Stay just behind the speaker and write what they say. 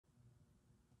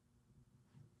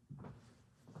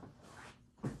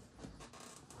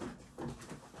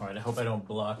right, I hope I don't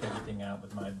block everything out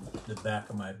with the back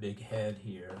of my big head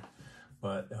here,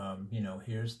 but you know,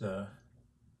 here's the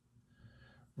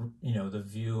the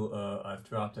view. I've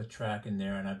dropped a track in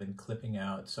there, and I've been clipping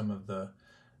out some of the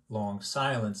long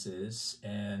silences,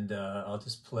 and I'll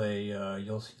just play.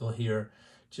 You'll hear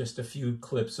just a few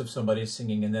clips of somebody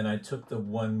singing, and then I took the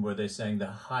one where they sang the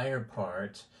higher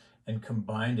part and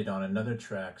combined it on another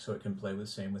track so it can play the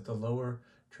same with the lower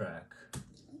track.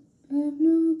 I've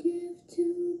no gift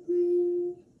to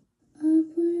bring. I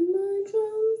play my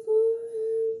drum for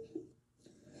him.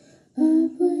 I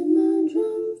play my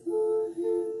drum for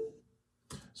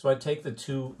him. So I take the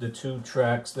two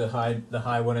tracks, the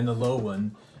high one and the low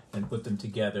one, and put them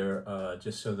together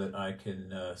just so that I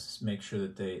can make sure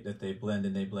that they blend,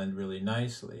 and they blend really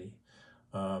nicely.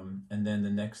 And then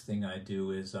the next thing I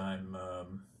do is I'm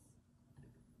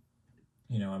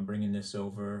bringing this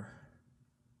over.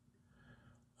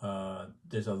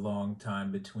 There's a long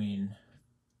time between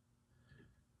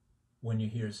when you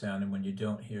hear sound and when you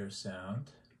don't hear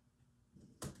sound.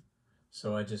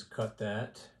 So I just cut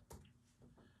that,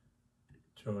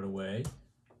 throw it away,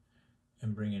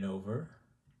 and bring it over.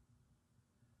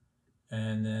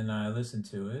 And then I listen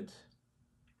to it.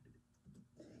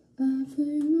 I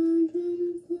play my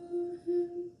drum for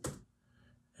him.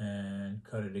 And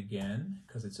cut it again,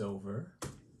 because it's over.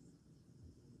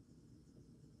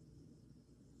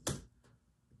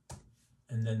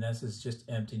 And then this is just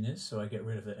emptiness, so I get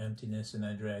rid of the emptiness and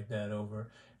I drag that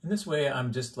over. And this way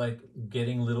I'm just like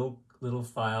getting little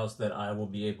files that I will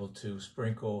be able to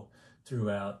sprinkle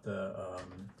throughout the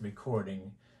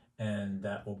recording, and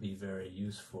that will be very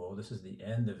useful. This is the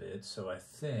end of it, so I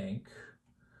think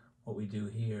what we do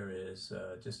here is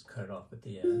just cut it off at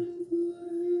the end.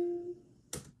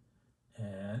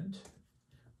 And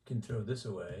we can throw this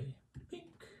away.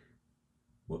 Pink.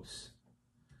 Whoops.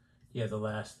 Yeah, the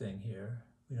last thing here,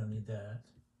 we don't need that.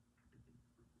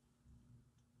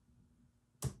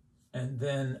 And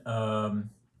then,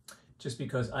 just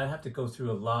because I have to go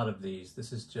through a lot of these,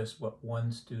 this is just what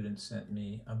one student sent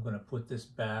me. I'm going to put this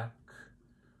back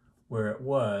where it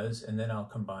was, and then I'll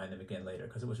combine them again later,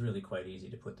 because it was really quite easy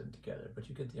to put them together, but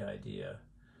you get the idea.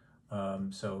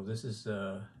 So this is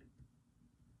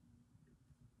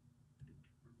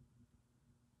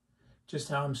just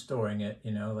how I'm storing it,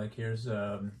 like here's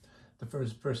the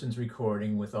first person's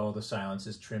recording with all the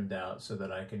silences trimmed out so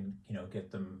that I can,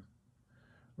 get them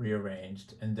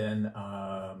rearranged. And then,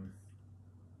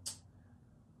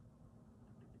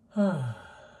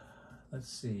 let's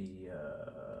see,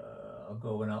 I'll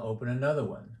go and I'll open another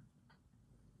one.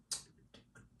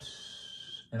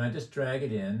 And I just drag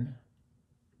it in.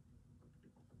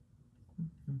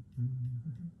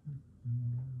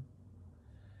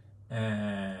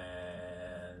 And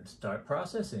start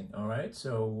processing. All right,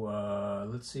 so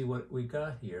let's see what we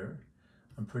got here.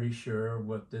 I'm pretty sure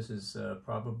what this is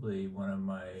probably one of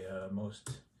my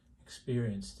most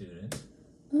experienced students.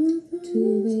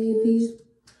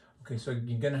 Okay, so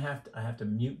I have to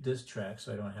mute this track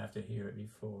so I don't have to hear it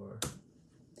before.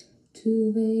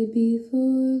 To lay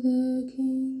before the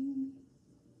king.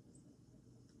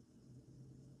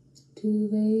 To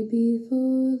lay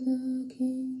before the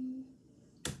king.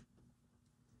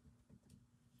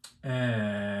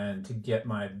 And to get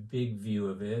my big view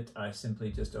of it, I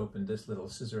simply just open this little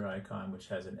scissor icon, which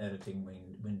has an editing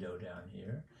window down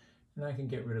here. And I can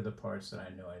get rid of the parts that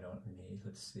I know I don't need.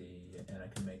 Let's see, and I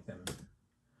can make them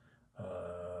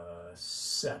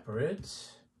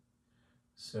separate.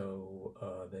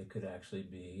 So they could actually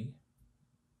be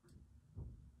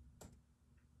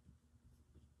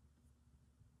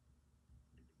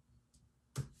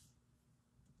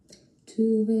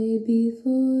to lay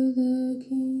before the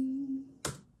king.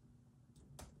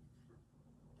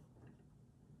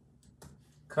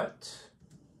 Cut,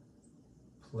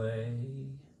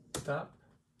 play, stop,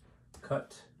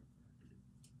 cut,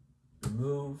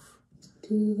 remove.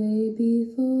 To lay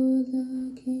before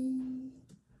the king.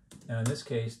 Now in this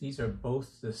case, these are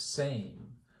both the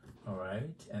same, all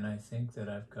right? And I think that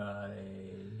I've got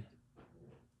a...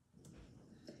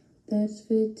 that's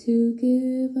fit to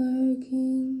give our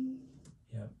king.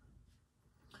 Yep.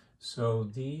 So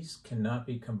these cannot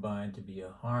be combined to be a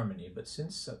harmony, but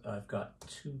since I've got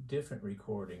two different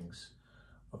recordings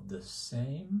of the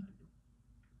same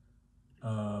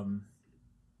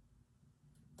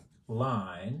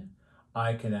line,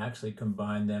 I can actually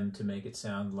combine them to make it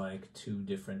sound like two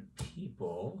different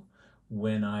people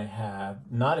when I have,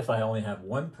 not if I only have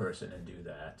one person and do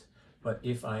that, but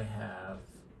if I have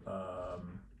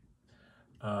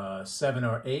 7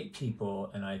 or 8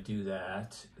 people and I do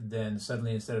that, then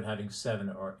suddenly instead of having 7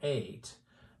 or 8,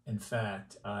 In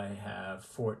fact, I have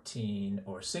 14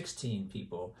 or 16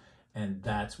 people, and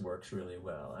that works really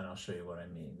well. And I'll show you what I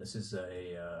mean. This is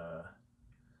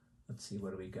let's see,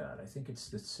 what do we got? I think it's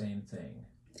the same thing.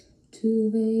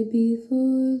 To lay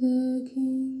before the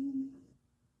king.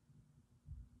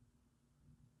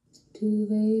 To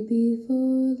lay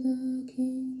before the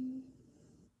king.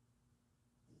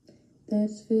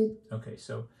 That's fit. Okay,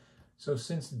 so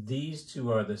since these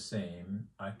two are the same,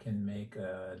 I can make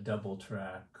a double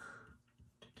track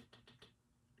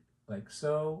like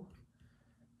so,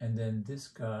 and then this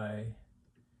guy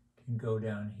can go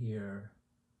down here,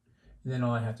 and then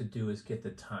all I have to do is get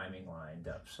the timing lined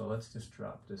up. So let's just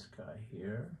drop this guy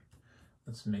here.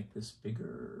 Let's make this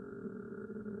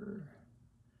bigger,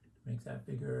 make that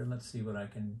bigger, and let's see what I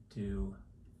can do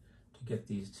to get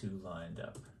these two lined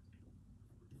up.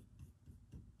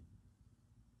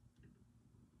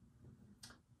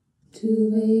 To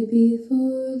lay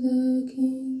before the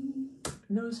king.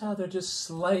 Notice how they're just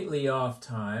slightly off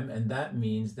time, and that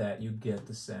means that you get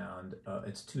the sound.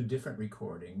 It's two different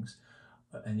recordings,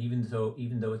 and even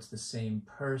though it's the same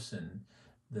person,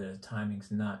 the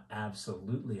timing's not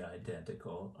absolutely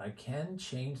identical. I can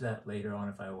change that later on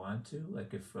if I want to.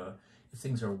 Like if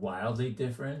things are wildly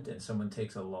different and someone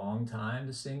takes a long time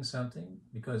to sing something,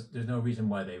 because there's no reason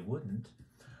why they wouldn't.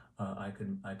 I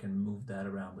can move that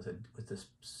around with this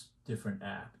different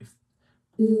app.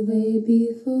 To lay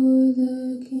before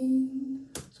the king.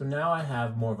 So now I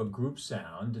have more of a group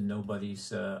sound, and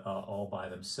nobody's all by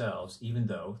themselves, even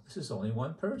though this is only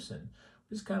one person,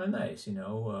 which is kind of nice, you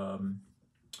know.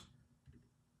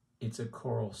 It's a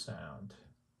choral sound,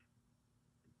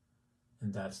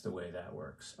 and that's the way that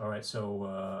works. All right, so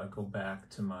I go back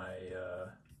to my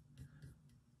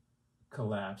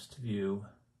collapsed view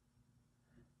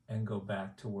and go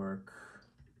back to work,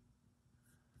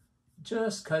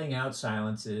 just cutting out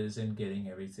silences and getting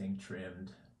everything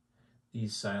trimmed.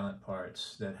 These silent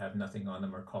parts that have nothing on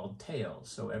them are called tails.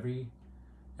 So every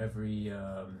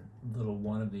little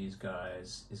one of these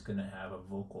guys is going to have a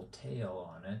vocal tail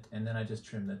on it, and then I'm just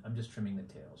trimming the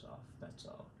tails off. That's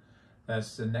all.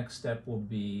 That's the next step, will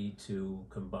be to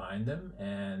combine them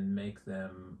and make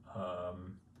them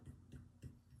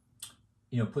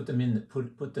put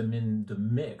them in the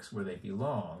mix where they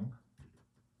belong,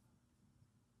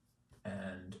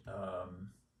 and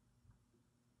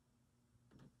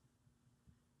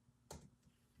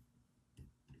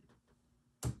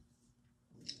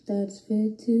That's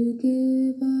fit to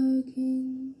give our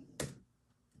king.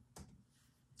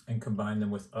 And combine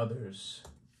them with others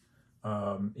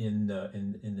in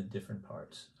the different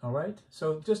parts. All right.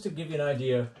 So just to give you an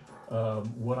idea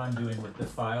what I'm doing with the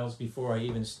files before I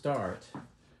even start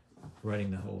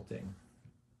writing the whole thing.